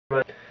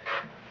But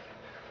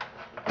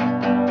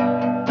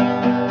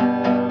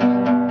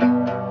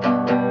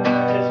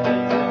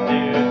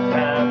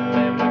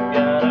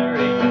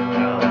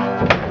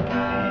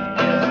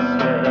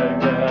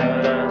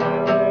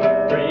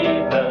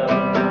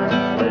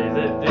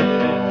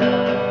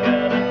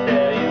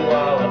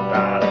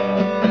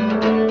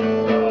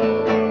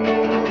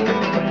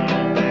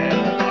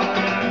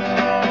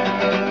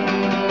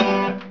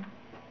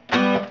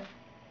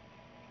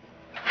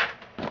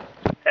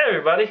hey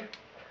everybody,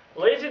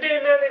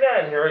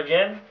 LazyDude99 here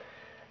again,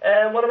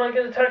 and what am I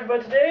going to talk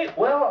about today?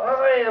 Well,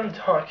 I am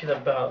talking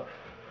about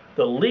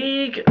The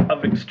League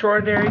of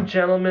Extraordinary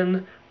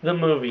Gentlemen, the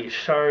movie,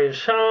 starring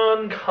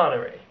Sean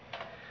Connery.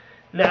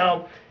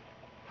 Now,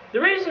 the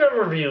reason I'm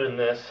reviewing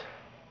this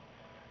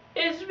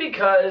is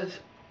because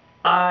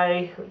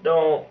I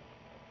don't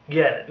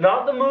get it.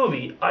 Not the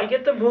movie, I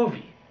get the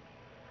movie.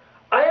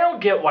 I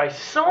don't get why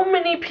so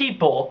many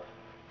people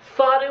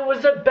thought it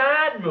was a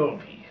bad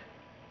movie.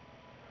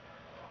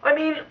 I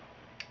mean,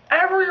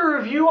 every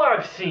review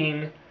I've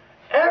seen,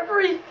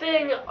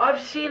 everything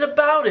I've seen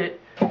about it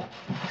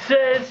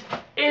says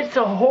it's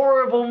a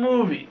horrible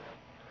movie.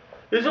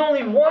 There's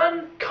only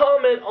one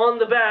comment on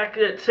the back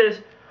that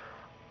says,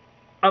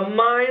 a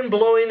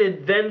mind-blowing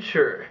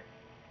adventure.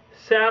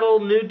 Saddle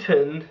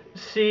Newton,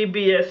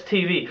 CBS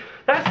TV.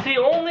 That's the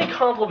only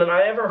compliment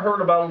I ever heard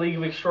about League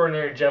of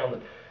Extraordinary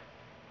Gentlemen.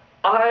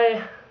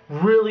 I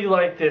really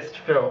like this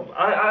film.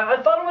 I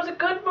thought it was a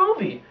good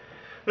movie.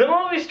 The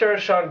movie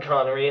stars Sean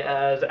Connery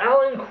as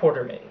Alan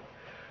Quartermain.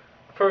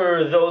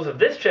 For those of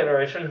this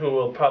generation who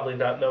will probably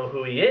not know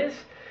who he is,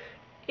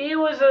 he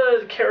was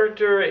a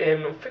character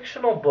in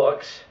fictional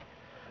books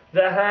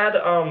that had,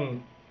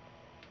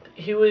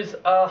 he was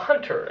a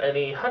hunter, and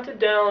he hunted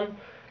down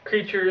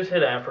creatures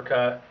in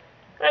Africa,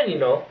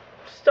 and,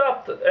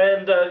 stopped,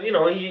 and,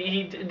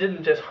 he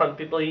didn't just hunt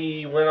people,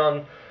 he went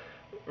on,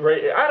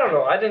 I don't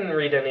know, I didn't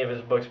read any of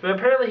his books, but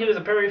apparently he was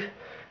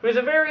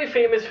a very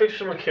famous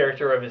fictional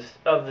character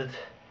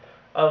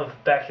of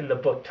back in the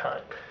book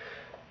time.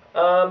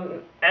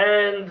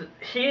 And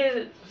he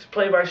is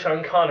played by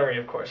Sean Connery,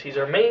 of course. He's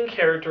our main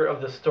character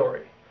of the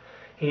story.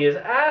 He is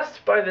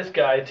asked by this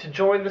guy to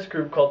join this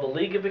group called the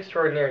League of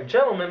Extraordinary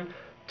Gentlemen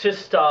to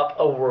stop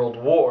a world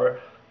war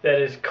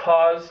that is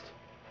caused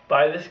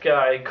by this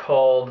guy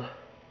called...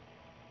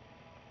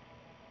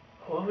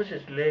 What was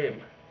his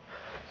name?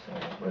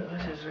 What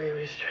was his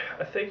name?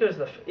 I think it was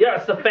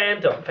it's the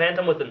Phantom.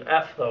 Phantom with an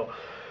F, though.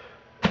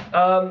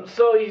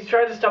 So he's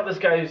trying to stop this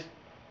guy's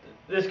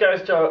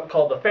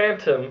called the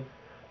Phantom,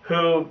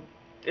 who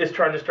is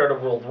trying to start a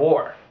world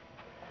war,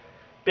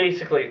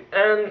 basically.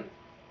 And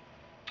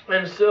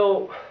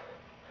so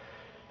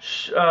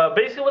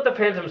basically what the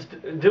Phantom's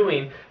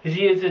doing is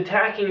he is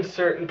attacking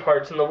certain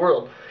parts in the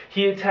world.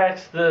 He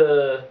attacks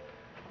the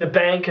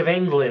Bank of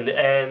England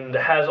and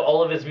has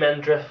all of his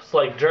men dressed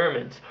like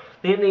Germans.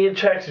 Then he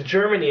attacks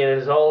Germany and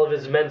has all of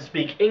his men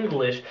speak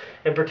English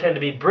and pretend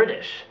to be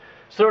British.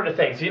 Sort of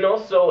things,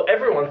 so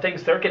everyone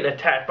thinks they're getting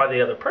attacked by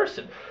the other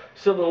person.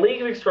 So the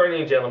League of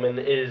Extraordinary Gentlemen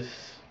is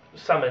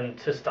summoned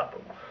to stop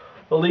him.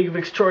 The League of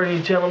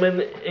Extraordinary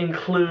Gentlemen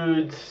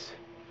includes,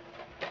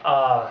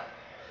 I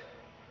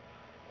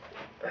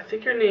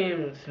think her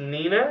name's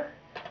Nina,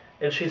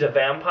 and she's a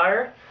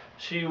vampire.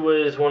 She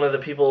was one of the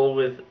people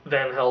with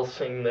Van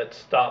Helsing that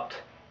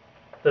stopped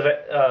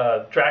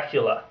the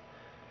Dracula.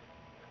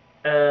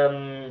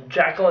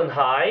 Jacqueline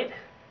Hyde,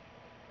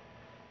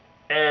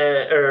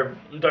 or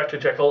Dr.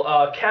 Jekyll,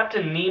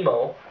 Captain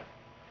Nemo,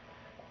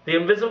 the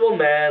Invisible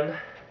Man,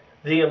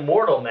 the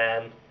Immortal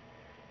Man,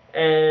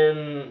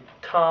 and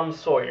Tom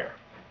Sawyer.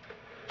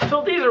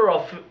 So these are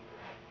all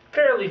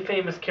fairly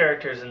famous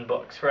characters in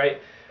books,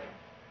 right?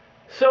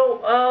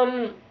 So,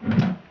 I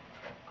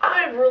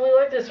really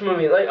like this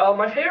movie.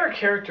 My favorite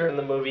character in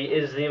the movie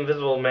is the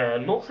Invisible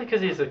Man, mostly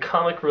because he's a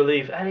comic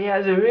relief, and he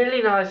has a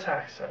really nice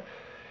accent.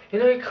 He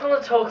kind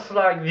of talks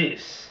like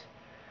this.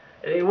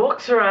 And he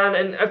walks around,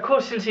 and of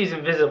course, since he's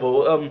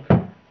invisible,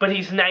 but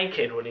he's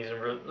naked when he's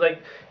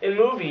in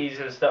movies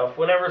and stuff.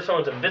 Whenever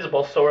someone's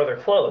invisible, so are their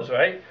clothes,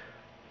 right?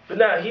 But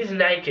now he's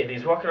naked.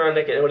 He's walking around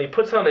naked, and when he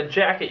puts on a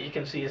jacket, you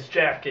can see his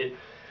jacket,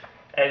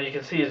 and you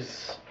can see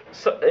his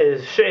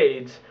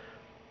shades,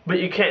 but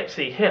you can't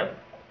see him,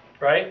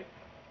 right?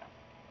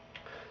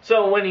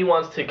 So when he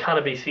wants to kind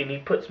of be seen, he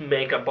puts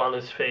makeup on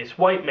his face,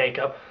 white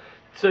makeup,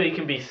 so he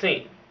can be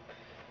seen.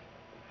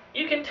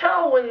 You can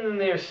tell when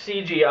there's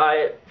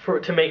CGI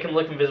to make him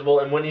look invisible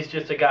and when he's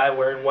just a guy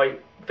wearing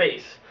white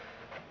face.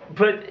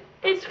 But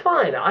it's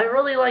fine. I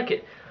really like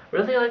it.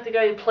 Really like the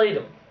guy who played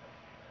him.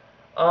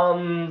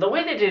 The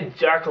way they did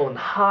Jacqueline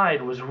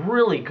Hyde was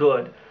really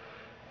good.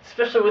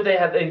 Especially what they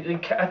had.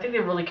 I think they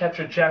really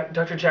captured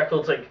Dr.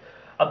 Jekyll's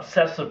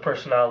obsessive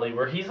personality,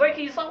 where he's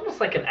almost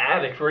like an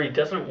addict, where he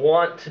doesn't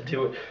want to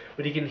do it,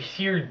 but he can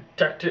hear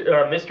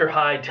Mr.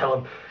 Hyde tell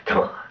him, "Come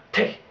on,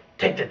 take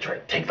the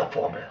drink, take the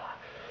formula."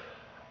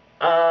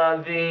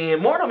 The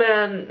Immortal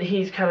Man,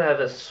 he's kind of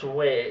a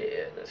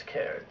sway in this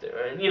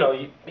character. And,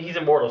 he's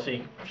immortal, so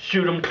you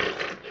shoot him,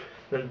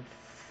 then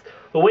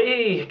the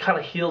way he kind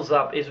of heals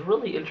up is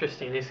really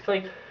interesting.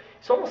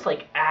 It's almost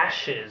like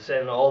ashes,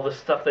 and all the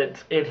stuff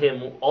that's in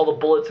him, all the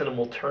bullets in him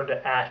will turn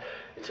to ash.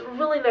 It's a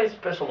really nice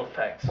special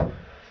effects.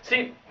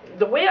 See,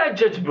 the way I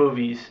judge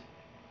movies,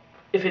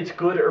 if it's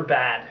good or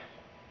bad,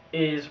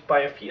 is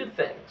by a few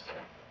things.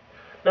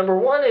 Number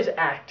one is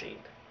acting.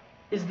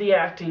 Is the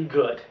acting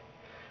good?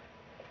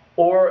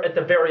 Or at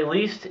the very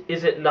least,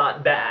 is it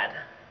not bad?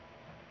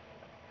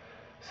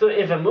 So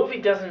if a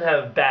movie doesn't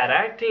have bad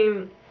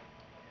acting,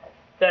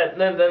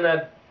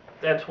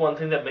 that's one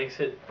thing that makes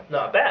it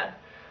not bad.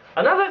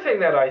 Another thing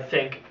that I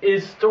think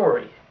is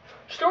story.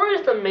 Story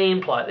is the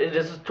main plot.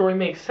 Does the story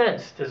make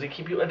sense? Does it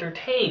keep you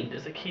entertained?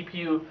 Does it keep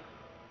you,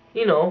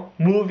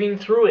 moving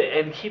through it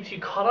and keeps you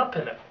caught up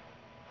in it?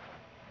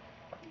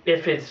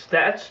 If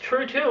that's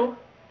true too,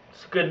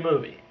 it's a good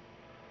movie.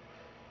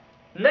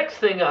 Next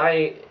thing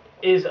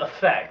is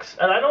effects.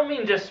 And I don't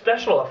mean just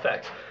special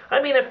effects.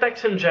 I mean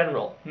effects in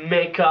general.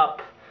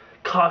 Makeup,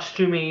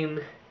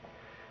 costuming,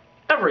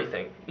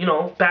 everything.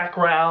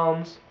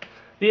 Backgrounds.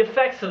 The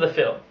effects of the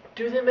film.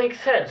 Do they make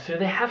sense? Do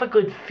they have a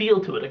good feel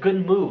to it, a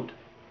good mood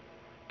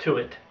to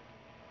it?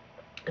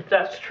 If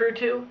that's true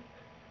too,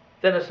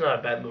 then it's not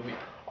a bad movie.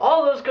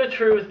 All those go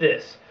true with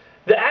this.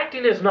 The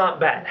acting is not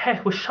bad.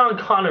 Heck, with Sean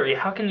Connery,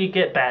 how can you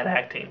get bad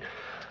acting?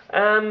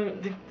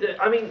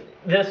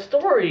 The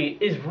story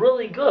is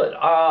really good.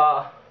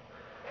 I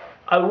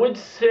would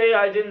say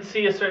I didn't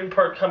see a certain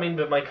part coming,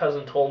 but my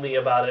cousin told me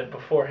about it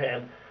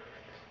beforehand.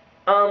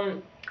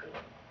 And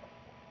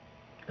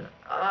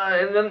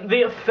then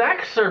the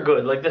effects are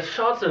good. Like the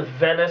shots of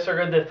Venice are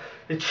good.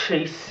 The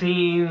chase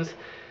scenes,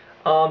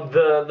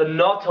 the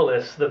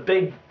Nautilus, the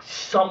big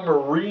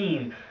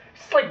submarine.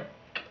 It's like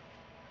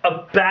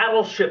a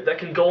battleship that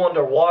can go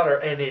underwater,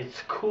 and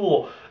it's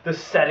cool. The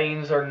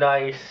settings are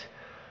nice,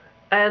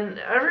 and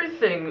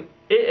everything.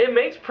 It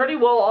makes pretty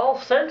well all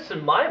sense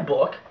in my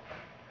book.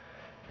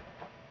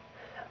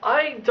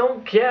 I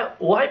don't get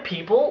why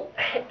people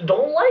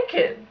don't like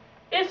it.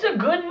 It's a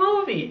good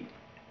movie.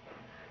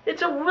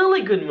 It's a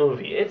really good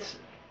movie. It's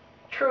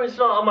true, it's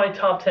not on my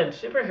top 10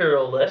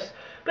 superhero list,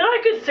 but I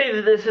could say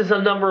that this is a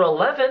number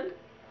 11.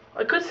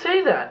 I could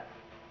say that.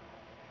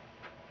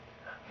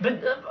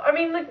 But,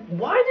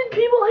 why did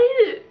people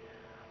hate it?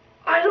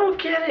 I don't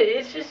get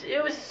it.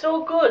 It was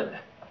so good.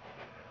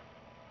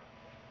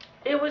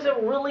 It was a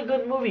really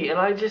good movie, and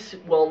I just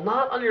will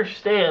not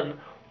understand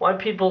why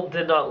people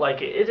did not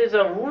like it. It is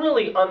a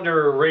really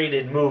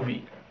underrated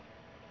movie.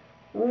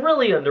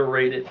 Really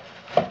underrated.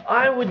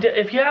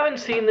 If you haven't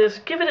seen this,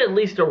 give it at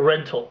least a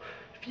rental.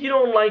 If you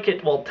don't like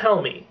it, well,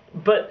 tell me.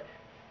 But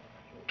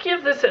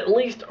give this at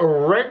least a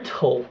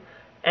rental,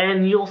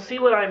 and you'll see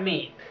what I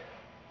mean.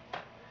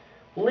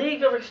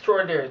 League of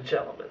Extraordinary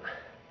Gentlemen.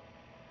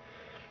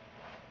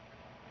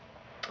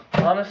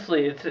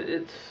 Honestly,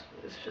 it's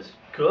just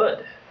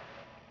good.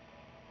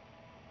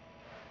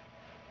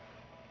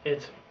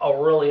 It's a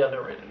really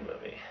underrated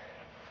movie.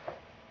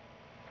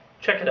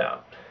 Check it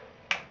out.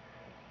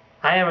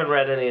 I haven't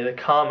read any of the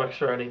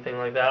comics or anything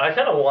like that. I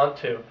kind of want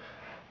to.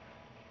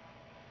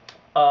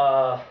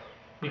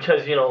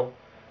 Because, in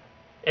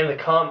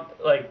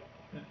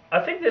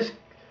I think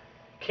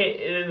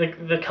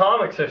the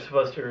comics are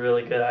supposed to be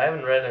really good. I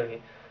haven't read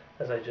any,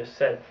 as I just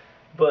said.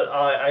 But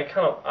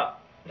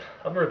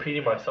I'm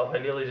repeating myself. I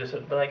nearly just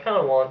said, but I kind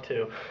of want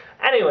to.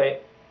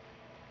 Anyway,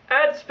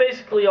 that's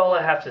basically all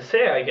I have to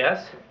say, I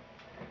guess.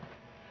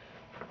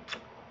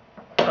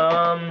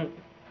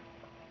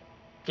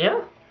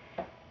 Yeah.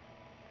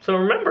 So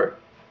remember,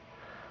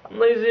 I'm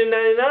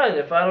Lazy99.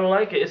 If I don't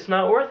like it, it's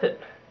not worth it.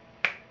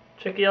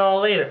 Check y'all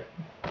later.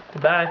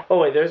 Bye. Oh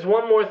wait, there's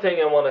one more thing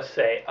I want to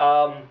say.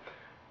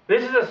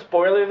 This is a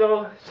spoiler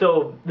though,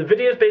 so the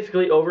video is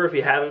basically over if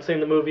you haven't seen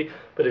the movie,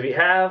 but if you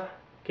have,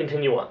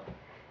 continue on.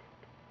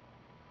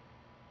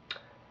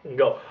 And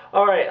go.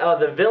 Alright,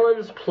 the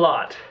villain's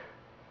plot.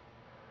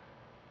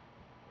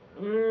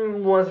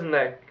 Wasn't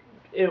that...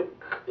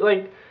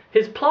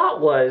 his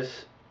plot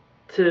was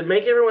to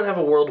make everyone have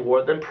a world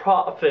war, then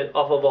profit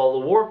off of all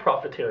the war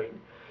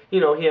profiteering. He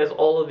has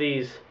all of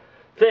these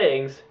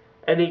things,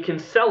 and he can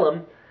sell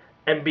them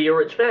and be a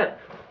rich man.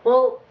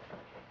 Well,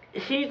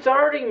 he's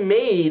already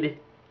made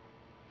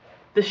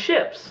the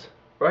ships,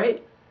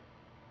 right?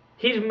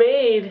 He's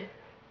made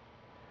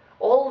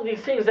all of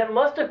these things that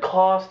must have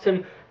cost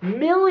him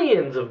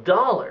millions of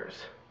dollars.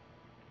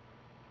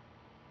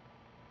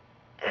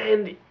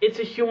 And it's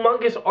a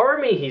humongous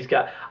army he's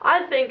got.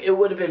 I think it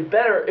would have been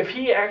better if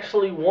he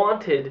actually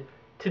wanted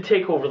to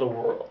take over the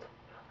world.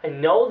 I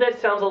know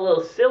that sounds a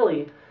little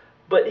silly,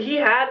 but he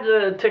had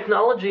the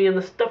technology and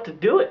the stuff to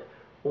do it.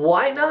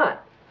 Why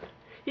not?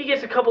 He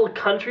gets a couple of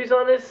countries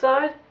on his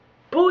side.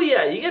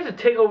 Booyah, you get to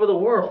take over the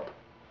world.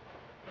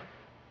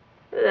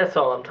 And that's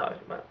all I'm talking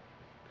about.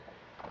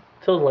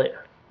 Till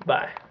later.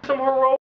 Bye. Some heroic